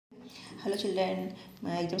Hello children,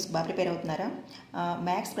 ఎగ్జామ్స్కి బాగా prepare అవుతున్నారా?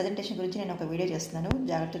 మ్యాథ్స్ ప్రజెంటేషన్ గురించి నేను ఒక వీడియో చేస్తున్నాను,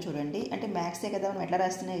 జాగ్రత్తగా చూడండి. అంటే మ్యాథ్సే కదా మనం ఎట్లా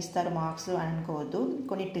రాస్తేనే ఇస్తారు మార్క్స్ అని అనుకోవద్దు.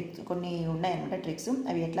 కొన్ని ఉన్నాయన్నమాట ట్రిక్స్.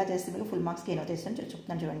 అవి ఎట్లా చేస్తే మీకు ఫుల్ మార్క్స్ గెయిన్ అవుతాయి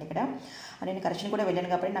చెప్తున్నాను చూడండి. ఇక్కడ నేను కరెక్షన్ కూడా వెళ్ళాను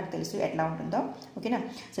కాబట్టి నాకు తెలుసు ఎట్లా ఉంటుందో. ఓకేనా?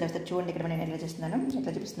 సరే ఒకసారి చూడండి. ఇక్కడ నేను ఎట్లా చేస్తున్నాను,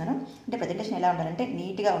 ఎట్లా చూపిస్తున్నాను అంటే ప్రజెంటేషన్ ఎలా ఉండాలంటే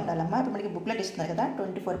నీట్గా ఉండాలమ్మా. ఇప్పుడు మనకి బుక్లెట్ ఇస్తున్నారు కదా,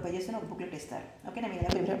 24 pages ఒక బుక్లెట్ ఇస్తారు. ఓకేనా?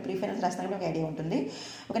 మీరు ఎలా ప్రీ ఫైనల్స్ రాస్తున్నా ఒక ఐడియా ఉంటుంది.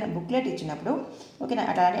 ఓకేనా? బుక్లెట్ ఇచ్చినప్పుడు ఓకేనా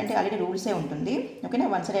అట్లా అంటే ఆల్రెడీ రూల్సే ఉంటుంది. ఓకేనా?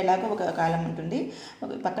 వన్ సైడ్ ఎలాగో ఒక కాలం ఉంటుంది,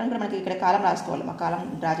 పక్కన కూడా మనకి ఇక్కడ కాలం రాసుకోవాలి, మా కాలం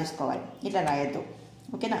డ్రా చేసుకోవాలి. ఇట్లా రాయొద్దు.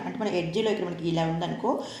 ఓకేనా? అంటే మన ఎడ్జ్లో ఇక్కడ మనకి ఇలా ఉందనుకో,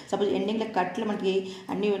 సపోజ్ ఎండింగ్లో కట్లు మనకి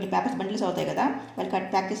అన్ని పేపర్స్ బండిల్స్ అవుతాయి కదా, వాళ్ళు కట్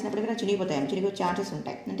ప్యాక్ చేసినప్పుడు ఇక్కడ చినిగిపోయే ఛాన్సెస్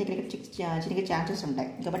ఉంటాయి. అంటే ఇక్కడ చినిగే ఛాన్సెస్ ఉంటాయి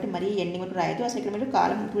కాబట్టి మరీ ఎండింగ్ వరకు రాయొద్దు. అసలు ఇక్కడ మీరు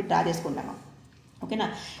కాలం డ్రా చేసుకుంటామా. ఓకేనా?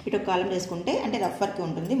 ఇటు కాలం చేసుకుంటే అంటే రఫ్ వర్క్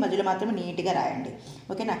ఉంటుంది, మధ్యలో మాత్రం నీట్గా రాయండి.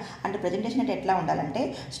 ఓకేనా? అంటే ప్రజెంటేషన్ అంటే ఎట్లా ఉండాలంటే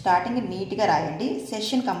స్టార్టింగ్ నీట్గా రాయండి,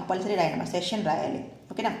 సెషన్ కంపల్సరీ రాయండి, సెషన్ రాయాలి.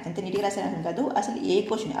 ఓకేనా? ఎంత నీట్గా రాసాను కాదు, అసలు ఏ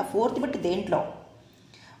క్వశ్చన్ ఆ 4th బిట్ దేంట్లో.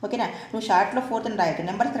 ఓకేనా? నువ్వు షార్ట్లో 4th అని రాయొద్దు,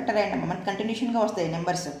 నెంబర్స్ కరెక్ట్ రాయండి అమ్మ, మనకి కంటిన్యూషన్గా వస్తాయి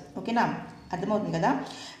నెంబర్స్. ఓకేనా? అర్థమవుతుంది కదా.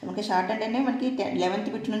 మనకి షార్ట్ అంటేనే మనకి 11th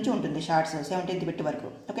బిట్ నుంచి ఉంటుంది, షార్ట్స్ 17th బిట్ వరకు.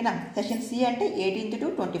 ఓకేనా? సెషన్ సి అంటే 18th to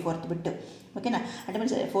 24th బిట్. ఓకేనా? అంటే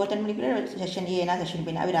మనకి 4th అండ్ మనకి సెషన్ ఏనా సెషన్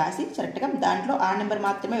బి అవి రాసి కరెక్ట్గా దాంట్లో ఆ నెంబర్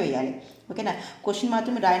మాత్రమే వేయాలి. ఓకేనా? క్వశ్చన్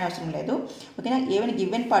మాత్రం రాయని అవసరం లేదు. ఓకేనా? ఏమైనా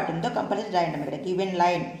గివెన్ పార్ట్ ఉందో కంపల్సరీ రాయండి ఇక్కడ, గివెన్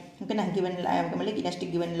లైన్. ఓకేనా? గివెన్ లైన్ మళ్ళీ నెక్స్ట్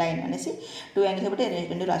గివెన్ లైన్ అనేసి 2 యాంగిల్స్ కాబట్టి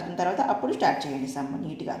 2 రాసుకున్న తర్వాత అప్పుడు స్టార్ట్ చేయండి సమ్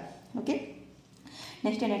నీట్గా. ఓకే?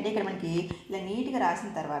 నెక్స్ట్ ఏంటంటే ఇక్కడ మనకి ఇలా నీట్గా రాసిన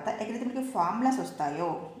తర్వాత ఎక్కడైతే మనకి ఫార్ములాస్ వస్తాయో,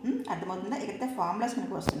 అర్థమవుతుందా, ఎక్కడైతే ఫార్ములాస్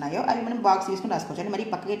మనకు వస్తున్నాయో అవి మనం బాక్స్ తీసుకుని రాసుకోవచ్చు. అంటే మరి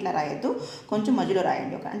పక్కకి ఇట్లా రాయొద్దు, కొంచెం మధ్యలో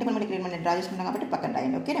రాయండి. ఓకే? అంటే మనం డ్రా చేసుకుంటాం కాబట్టి పక్కన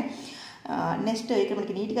రాయండి. ఓకేనా? నెక్స్ట్ ఇక్కడ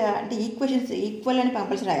మనకి నీట్గా అంటే ఈక్వల్ అని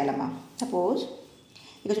కంపల్సరీ రాయాలమ్మా. సపోజ్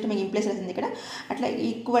ఇక్కడ చూస్తే మీకు ఇంప్లేస్ రాసింది ఇక్కడ, అట్లా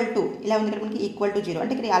ఈక్వల్ టు ఇలా ఉంది ఇక్కడ మనకి ఈక్వల్ టు 0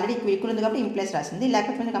 అంటే ఇక్కడ ఆల్రెడీ ఈక్వల్ ఉంది కాబట్టి ఇంప్లేస్ రాసింది,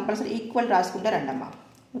 లేకపోతే కంపల్సరీ ఈక్వల్ రాసుకుంటారండమ్మా.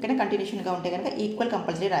 ఓకేనా? కంటిన్యూషన్గా ఉంటే కనుక ఈక్వల్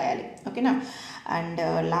కంపల్సరీ రాయాలి. ఓకేనా? అండ్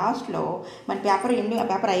లాస్ట్లో మన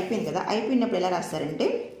పేపర్ అయిపోయింది కదా, అయిపోయినప్పుడు ఎలా రాస్తారంటే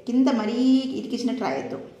కింద మరీ ఇరికిచ్చినట్టు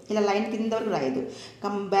రాయొద్దు, ఇలా లైన్ కింద వరకు రాయొద్దు.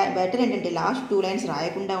 బెటర్ ఏంటంటే లాస్ట్ 2 lines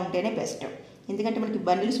రాయకుండా ఉంటేనే బెస్ట్. ఎందుకంటే మనకి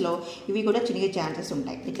బండిల్స్లో ఇవి కూడా చినిగే ఛాన్సెస్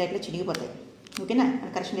ఉంటాయి, ఇట్లా చినిగిపోతాయి. ఓకేనా?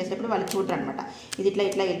 కరెక్షన్ చేసేటప్పుడు వాళ్ళు చూడరు అనమాట, ఇది ఇట్లా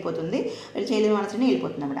వెళ్ళిపోతుంది, వాళ్ళు చేయలేని మనసుని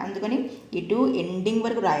వెళ్ళిపోతుంది అనమాట. అందుకని ఇటు ఎండింగ్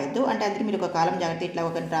వరకు రాయొద్దు. అంటే అందుకే మీరు ఒక కాలం జాగ్రత్త ఇట్లా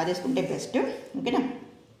ఒక డ్రా చేసుకుంటే బెస్ట్. ఓకేనా?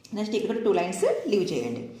 నెక్స్ట్ ఇక్కడ 2 lines లీవ్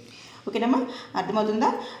చేయండి. ఓకేనమ్మా? అర్థమవుతుందా?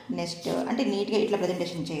 నెక్స్ట్ అంటే నీట్గా ఇట్లా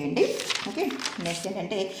ప్రజెంటేషన్ చేయండి. ఓకే? నెక్స్ట్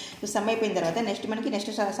ఏంటంటే సమ్ అయిపోయిన తర్వాత నెక్స్ట్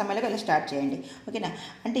సమయంలో ఇలా స్టార్ట్ చేయండి. ఓకేనా?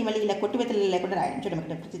 అంటే మళ్ళీ ఇలా కొట్టువేతలు లేకుండా రాయండి.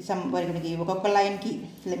 చూడండి, ప్రతి మనకి ఒక్కొక్క లైన్కి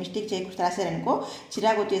ఇలా మిస్టేక్ చేయకుండా రాశారనుకో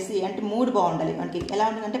చిరాకు వచ్చేసి, అంటే మూడ్ బాగుండాలి. మనకి ఎలా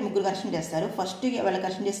ఉంటుందంటే ముగ్గురు కరెక్షన్ చేస్తారు, ఫస్ట్ వాళ్ళు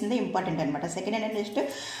కరెక్షన్ చేసిందే ఇంపార్టెంట్ అనమాట. సెకండ్ ఏంటంటే నెక్స్ట్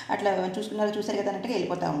అట్లా చూసారు కదా అన్నట్టుగా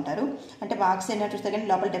వెళ్ళిపోతూ ఉంటారు. అంటే మార్క్స్ ఏంటంటే చూస్తారు కానీ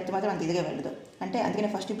లోపల డెప్త్ మాత్రం అంత ఇదిగా వెళ్ళదు. అంటే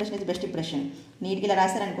అందుకని ఫస్ట్ ఇంప్రెషన్ ఇది బెస్ట్ ఇంప్రెషన్. నీట్గా ఇలా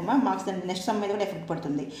రాశారనుకోమా మార్క్స్ నెక్స్ట్ సమ్ మీద కూడా ఎఫెక్ట్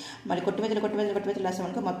పడుతుంది. మళ్ళీ కొట్టువేతలు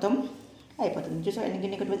రాసామనుకో మొత్తం అయిపోతుంది. చూసా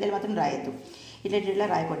ఎన్ని కొట్టువేతలు మాత్రం రాయొద్దు, ఇట్లా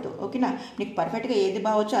రాయకూడదు. ఓకేనా? మీకు పర్ఫెక్ట్గా ఏది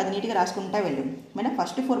బాగొచ్చో అది నీట్గా రాసుకుంటా వెళ్ళు. మన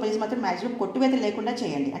ఫస్ట్ 4 pages మాత్రం మ్యాక్సిమం కొట్టువేతలు లేకుండా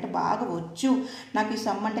చేయండి. అంటే బాగా వచ్చు నాకు ఈ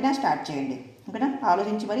సమ్ అంటేనే స్టార్ట్ చేయండి. ఓకేనా?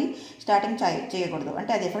 ఆలోచించి మరి స్టార్టింగ్ చేయకూడదు,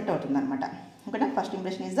 అంటే అది ఎఫెక్ట్ అవుతుంది అనమాట. ఓకేనా? First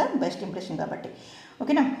impression is the best impression కాబట్టి.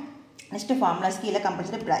 ఓకేనా? నెక్స్ట్ ఫార్ములాస్కి ఇలా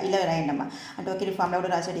కంపల్సరీ ఇలా రాయండి అమ్మ. అంటే ఓకే ఫార్ములా కూడా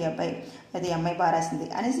రాసాడు ఈ అబ్బాయి, అది అమ్మాయి బాగా రాసింది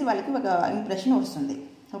అనేసి వాళ్ళకి ఒక ఇంప్రెషన్ వస్తుంది.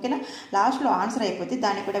 ఓకేనా? లాస్ట్లో ఆన్సర్ అయిపోతే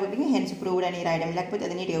దాన్ని కూడా ఒకటి హెన్స్ ప్రూవ్డ్ అని రాయడం, లేకపోతే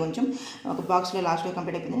అది నీట్గా కొంచెం ఒక బాక్స్లో లాస్ట్లో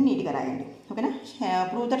కంప్లీట్ అయిపోయిందని నీట్గా రాయండి. ఓకేనా?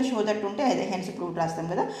 ప్రూవ్ దట్ షో దట్ ఉంటే అదే హెన్స్ ప్రూవ్డ్ రాస్తాం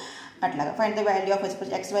కదా, అట్లాగా. Find the value of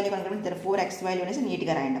X value కనుక 4x వాల్యూ అనేసి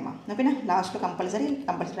నీట్గా రాయండి అమ్మా. ఓకేనా? లాస్ట్లో కంపల్సరీ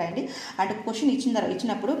రాయండి. అంటే క్వశ్చన్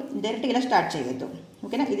ఇచ్చినప్పుడు డైరెక్ట్గా ఇలా స్టార్ట్ చేయొద్దు.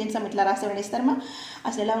 ఓకేనా? ఇదేంటి సమ్ ఇట్లా రాస్తామని ఇస్తారమ్మా.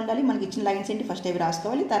 అసలు ఎలా ఉండాలి, మనకి ఇచ్చిన లైన్స్ ఏంటి ఫస్ట్ అవి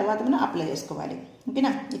రాసుకోవాలి, తర్వాత మనం అప్లై చేసుకోవాలి.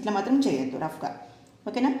 ఓకేనా? ఇట్లా మాత్రం చేయొద్దు రఫ్గా.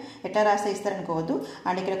 ఓకేనా? ఎట్లా రాస్తే ఇస్తారనుకోవద్దు.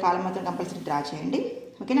 అండ్ ఇక్కడ కాలం మాత్రం కంపల్సరీ డ్రా చేయండి.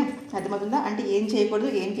 ఓకేనా? అర్థమవుతుందా? అంటే ఏం చేయకూడదు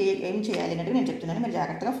ఏం చేయాలి అన్నట్టు నేను చెప్తున్నాను, మీరు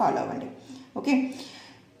జాగ్రత్తగా ఫాలో అవ్వండి. ఓకే?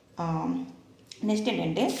 నెక్స్ట్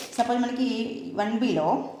ఏంటంటే సపోజ్ మనకి 1Bలో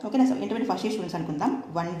ఓకేనా, ఇంటర్మీడియట్ ఫస్ట్ ఇయర్ స్టూడెంట్స్ అనుకుందాం.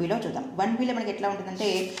 1Bలో చూద్దాం. 1Bలో మనకి ఎట్లా ఉంటుందంటే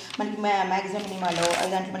మనకి మ్యాక్సిమం మినిమాలో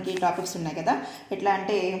దాంట్లో మనకి టాపిక్స్ ఉన్నాయి కదా. ఎట్లా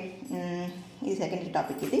అంటే ఇది సెకండ్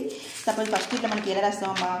టాపిక్. ఇది సపోజ్ ఫస్ట్ ఇట్లా మనకి ఎలా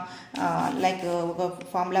రాస్తామమ్మా, లైక్ ఒక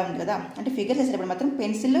ఫార్ములా ఉంది కదా, అంటే ఫిగర్స్ వేసేటప్పుడు మాత్రం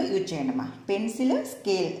పెన్సిల్ యూజ్ చేయండి అమ్మా. పెన్సిల్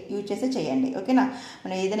స్కేల్ యూజ్ చేస్తే చేయండి. ఓకేనా?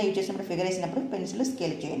 మనం ఏదైనా యూజ్ చేసినప్పుడు ఫిగర్ వేసినప్పుడు పెన్సిల్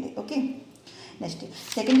స్కేల్ చేయండి. ఓకే? నెక్స్ట్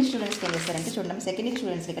సెకండరీ స్టూడెంట్స్కి ఏం చేస్తారంటే చూడండి, సెకండరీ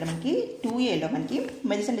స్టూడెంట్స్ ఇక్కడ మనకి 2Aలో మనకి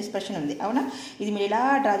మెడిసిన్ డిస్పర్షన్ ఉంది. అవునా? ఇది మీరు ఇలా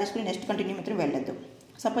డ్రా చేసుకుని నెక్స్ట్ కంటిన్యూ మాత్రం వెళ్ళొద్దు.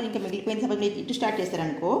 సపోజ్ ఇంకా మిగిలిపోయింది, సపోజ్ మీరు ఇటు స్టార్ట్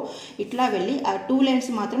చేస్తారనుకో, ఇట్లా వెళ్ళి ఆ 2 లైన్స్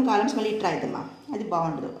మాత్రం కాలమ్స్ మళ్ళీ ఇట్లా అవుతామా, అది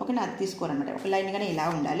బాగుండదు. ఓకేనా, అది తీసుకోవాలన్నమాట. ఒక లైన్గానే ఇలా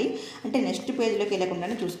ఉండాలి, అంటే నెక్స్ట్ పేజ్లోకి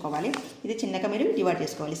వెళ్ళకుండానే చూసుకోవాలి. ఇది చిన్నగా మీరు డివైడ్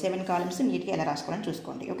చేసుకోవాలి. 7 కాలమ్స్ నీట్గా ఎలా రాసుకోవాలని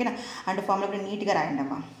చూసుకోండి. ఓకేనా, అండ్ ఫామ్లో కూడా నీట్గా రాయండి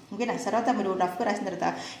అమ్మా. ఓకేనా, తర్వాత మీరు రఫ్గా రాసిన తర్వాత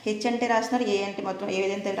హెచ్ అంటే రాస్తున్నారు, ఏ అంటే మొత్తం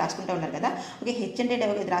ఏదైతే రాసుకుంటూ ఉన్నారు కదా. ఓకే, హెచ్ అంటే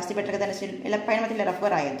రాస్తే బెటర్ కదా, ఇలా పైన మాత్రం ఇలా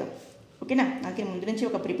రఫ్గా రాయొద్దు. ఓకేనా, అందుకే ముందు నుంచి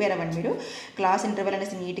ఒక ప్రిపేర్ అవ్వండి మీరు. క్లాస్ ఇంటర్వెల్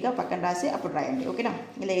అనేసి నీట్గా పక్కన రాసి అప్పుడు రాయండి. ఓకేనా,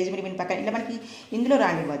 ఇలా ఏజ్ లిమిట్ పక్కన ఇలా మనకి ఇందులో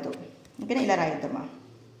రానివ్వద్దు. ఓకేనా, ఇలా రాయొద్దమ్మా.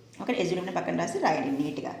 ఓకే, ఏజ్ లిమిట్ పక్కన రాసి రాయండి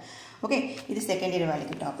నీట్గా. ఓకే, ఇది సెకండ్ ఇయర్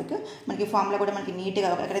వాళ్ళకి టాపిక్. మనకి ఫామ్లో కూడా మనకి నీట్గా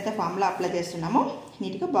ఎక్కడైతే ఫామ్లో అప్లై చేస్తున్నామో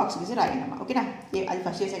నీట్గా బాక్స్ గీసి రాయండమ్మా. ఓకేనా, అది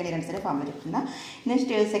ఫస్ట్ ఇయర్ సెకండ్ ఇయర్ అంటే సరే ఫామ్లో చెప్తున్నా.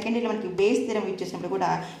 నెక్స్ట్ సెకండ్ ఇయర్లో మనకి బేస్ థీరం యూజ్ చేసినప్పుడు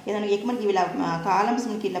కూడా ఏదైనా ఎక్కువ మనకి ఇలా కాలమ్స్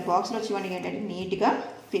మనకి ఇలా బాక్స్లో వచ్చేవాడికి ఏంటంటే నీట్గా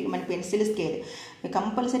మన పెన్సిల్ స్కేల్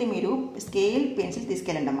కంపల్సరీ మీరు స్కేల్ పెన్సిల్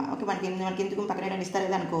తీసుకెళ్ళండి అమ్మా. ఓకే, మనకి ఎందుకు పక్కన ఇస్తారు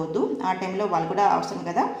కదా అనుకోవద్దు, ఆ టైంలో వాళ్ళు కూడా అవసరం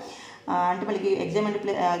కదా, అంటే మనకి ఎగ్జామ్ అంటే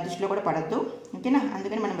దృష్టిలో కూడా పడద్దు. ఓకేనా,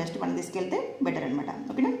 అందుకని మనం బెస్ట్ మనం తీసుకెళ్తే బెటర్ అనమాట.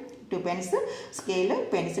 ఓకేనా, 2 పెన్స్, స్కేల్,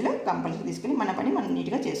 పెన్సిల్ కంపల్సరీ తీసుకెళ్ళి మన పని మనం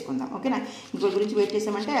నీట్గా చేసుకుందాం. ఓకేనా, ఇంకోటి గురించి వెయిట్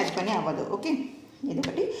చేసామంటే అది పని అవ్వదు. ఓకే,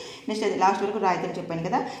 ఇదొకటి. నెక్స్ట్ అది లాస్ట్ వరకు రాయితని చెప్పాను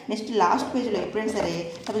కదా. నెక్స్ట్ లాస్ట్ పేజ్లో ఎప్పుడైనా సరే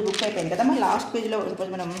సపోజ్ బుక్ అయిపోయింది కదా, మరి లాస్ట్ పేజ్లో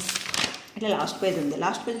సపోజ్ మనం ఇట్లా లాస్ట్ పేజ్ ఉంది,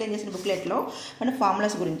 లాస్ట్ పేజ్లో ఏం చేసిన బుక్లెట్లో మన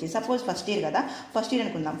ఫార్ములాస్ గురించి, సపోజ్ ఫస్ట్ ఇయర్ కదా, ఫస్ట్ ఇయర్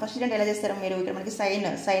అనుకుందాం. ఫస్ట్ ఇయర్ అంటే ఎలా చేస్తారో మీరు, ఇక్కడ మనకి సైన్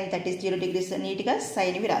 30 0 degrees నీట్గా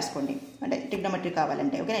సైన్ ఇవి రాసుకోండి, అంటే ట్రిగ్నోమెట్రీ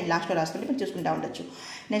కావాలంటే. ఓకే, నేను లాస్ట్లో రాసుకుంటే మీరు చూసుకుంటూ ఉండొచ్చు.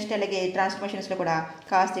 నెక్స్ట్ అలాగే ట్రాన్స్ఫర్మేషన్స్లో కూడా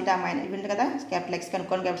కాస్ థీటా మైనస్ ఇవి ఉంటుంది కదా, క్యాపిటల్ ఎక్స్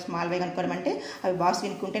కనుక్కోండి, క్యాపిటల్ స్మాల్ వై కనుక్కోమంటే అవి బాక్స్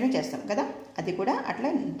వినుకుంటేనే చేస్తాం కదా, అది కూడా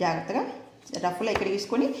అట్లా జాగ్రత్తగా రఫ్లో ఇక్కడ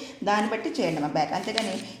తీసుకొని దాన్ని బట్టి చేయండి మా బ్యాక్,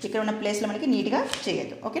 అంతేగాని ఇక్కడ ఉన్న ప్లేస్లో మనకి నీట్గా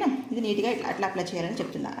చేయొద్దు. ఓకేనా, ఇది నీట్గా అట్లా అప్లై చేయాలని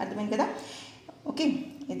చెప్తున్నా, అర్థమైంది కదా. ఓకే,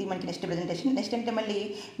 ఇది మనకి నెక్స్ట్ ప్రెజెంటేషన్. నెక్స్ట్ అంటే మళ్ళీ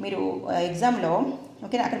మీరు ఎగ్జామ్లో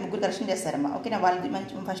ఓకేనా అక్కడ 3 కరెక్షన్ చేస్తారమ్మా. ఓకేనా, వాళ్ళు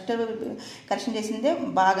మంచి ఫస్ట్ కరెక్షన్ చేసిందే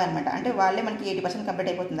బాగా అనమాట, అంటే వాళ్ళే మనకి 80% కంప్లీట్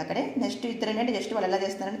అయిపోతుంది అక్కడే. నెక్స్ట్ ఇద్దరు ఏంటంటే జస్ట్ వాళ్ళు ఎలా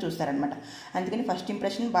చేస్తున్నారని చూస్తారనమాట. అందుకని ఫస్ట్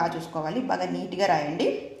ఇంప్రెషన్ బాగా చూసుకోవాలి, బాగా నీట్గా రాయండి.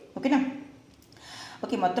 ఓకేనా,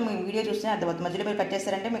 ఓకే, మొత్తం మీ వీడియో చూస్తే అర్థమవుతుంది. మధ్యలో మీరు కట్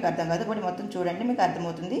చేస్తారంటే మీకు అర్థం కాదు, కాబట్టి మొత్తం చూడండి, మీకు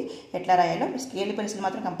అర్థమవుతుంది ఎట్లా రాయాలో. స్కేల్ పెన్సిల్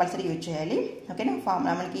మాత్రం కంపల్సరీ యూజ్ చేయాలి. ఓకేనా, ఫామ్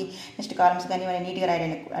మనకి నెక్స్ట్ కాలమ్స్ కానీ మనం నీట్గా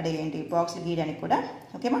రాయడానికి అదేంటి బాక్స్లు గీయడానికి కూడా.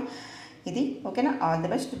 ఓకేమా, ఇది ఓకేనా. ఆల్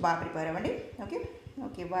ది బెస్ట్, బాగా ప్రిపేర్ అవ్వండి. Okay,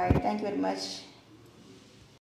 okay, bye, thank you very much.